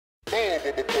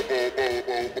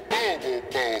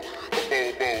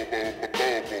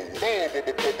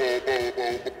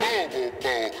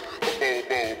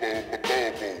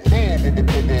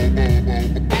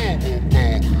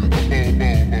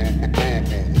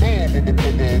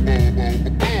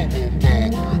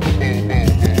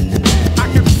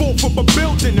From a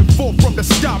building and fall from the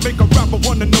sky, make a rapper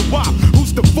wanna know why.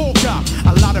 Who's the fall guy?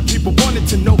 A lot of people wanted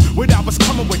to know where I was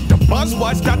coming with. The buzz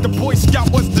was that the Boy Scout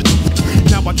was the.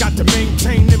 Now I got to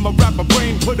maintain in my rapper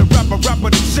brain, put a rapper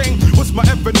to shame. What's my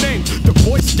ever name? The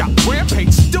Boy Scout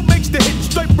Rampage still makes the hit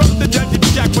straight from the dungeon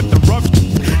jack with the rough.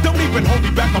 Don't even hold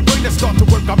me back, my brain has start to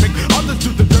work. I make others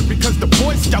do the dirt because the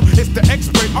Boy Scout is the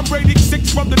expert. I'm rating 6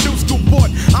 from the new school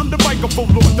board. I'm the microphone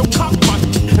lord. Don't cop my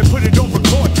and put it on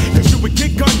record, cause you would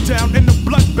get gunned down in the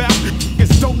bloodbath.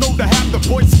 Niggas don't know to have the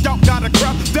Boy Scout got a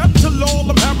crowd. Death to all,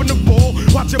 I'm having a ball.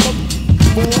 Watch him up,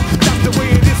 ball. That's the way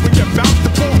it is when you bounce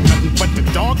the ball. Nothing but the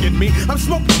dog in me. I'm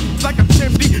smoking like a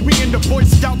chimney. Me and the Boy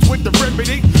Scouts with the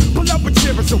remedy. Pull up a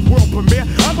chair, it's a world premiere.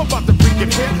 I'm about to freak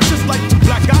it here, just like the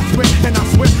black I swear. And I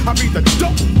swear I'll be the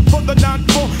dope for the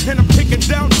 9-4. And I'm kicking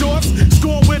down doors,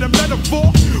 scoring with a metaphor.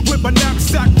 With my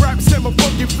knapsack raps and my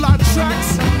funky fly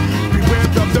tracks. Beware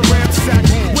of the Rampsack.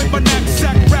 With my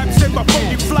knapsack raps and my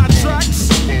funky fly tracks.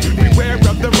 Beware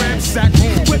of the Rampsack.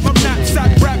 With my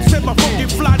knapsack raps and my funky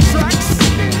fly tracks.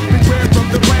 Beware of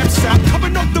the Rampsack.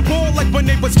 Coming off the wall like my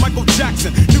name was Michael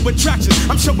Jackson. New attraction,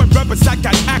 I'm showing rappers I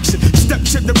got action. Step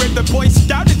to the rhythm, Boy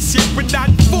Scout and shit with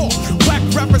 9-4. Whack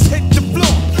rappers hit the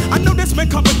floor. I know there's been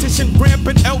competition,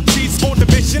 rampant LG's on the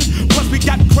mission. Plus we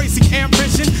got crazy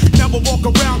ambition. Now I walk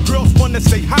around, girls wanna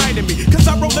say hi to me, cause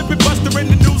I roll every buster in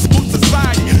the new school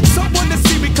society. Some wanna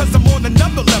see me cause I'm on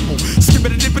another level.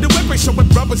 Skipping it, dipping it, whipping, showing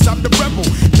brothers I'm the rebel.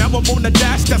 Now I'm on the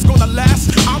dash, that's gonna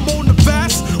last. I'm on the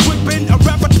fast, whipping a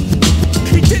rapper.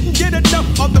 He didn't get enough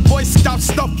of the Boy Scout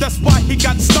stuff, that's why he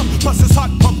got stuff. Plus his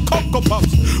hot pump Cocoa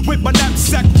Puffs. With my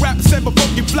knapsack raps and my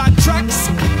funky fly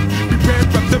tracks. Beware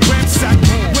of the Rampsack.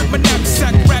 With my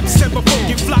knapsack raps and my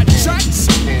funky fly tracks.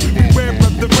 Beware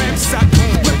of the Rampsack.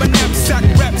 With my knapsack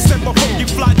raps and my funky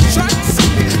fly tracks.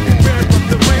 Beware of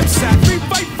the Rampsack. We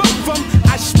fight from.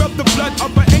 I smell the blood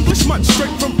of an Englishman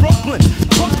straight from Brooklyn.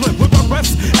 Brooklyn with my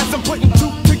rest as I'm putting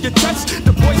 2 to your chest.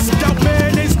 The Boy Scout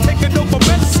man is taking over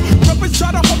mess. Rappers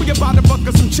try to hold me about a buck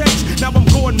of some change. Now I'm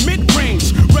going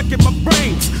mid-range, wrecking my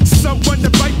brains. Someone to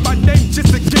write my name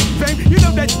just to get fame. You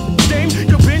know that game,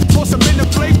 you've been tossing in the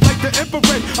flame like the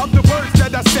infrared of the words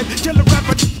that I said. Kill a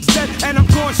rapper dead, and I'm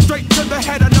going straight to the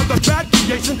head. Another bad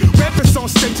creation, rappers on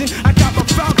staging. I got my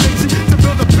foundation to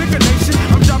build a bigger nation.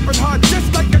 I'm dropping hard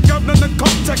just like a governor in the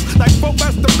context. Like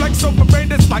Master Flex over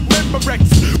brainless like Memorex.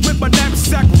 With my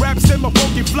knapsack raps and my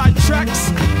funky fly tracks.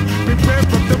 Prepare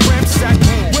for the Rampsack.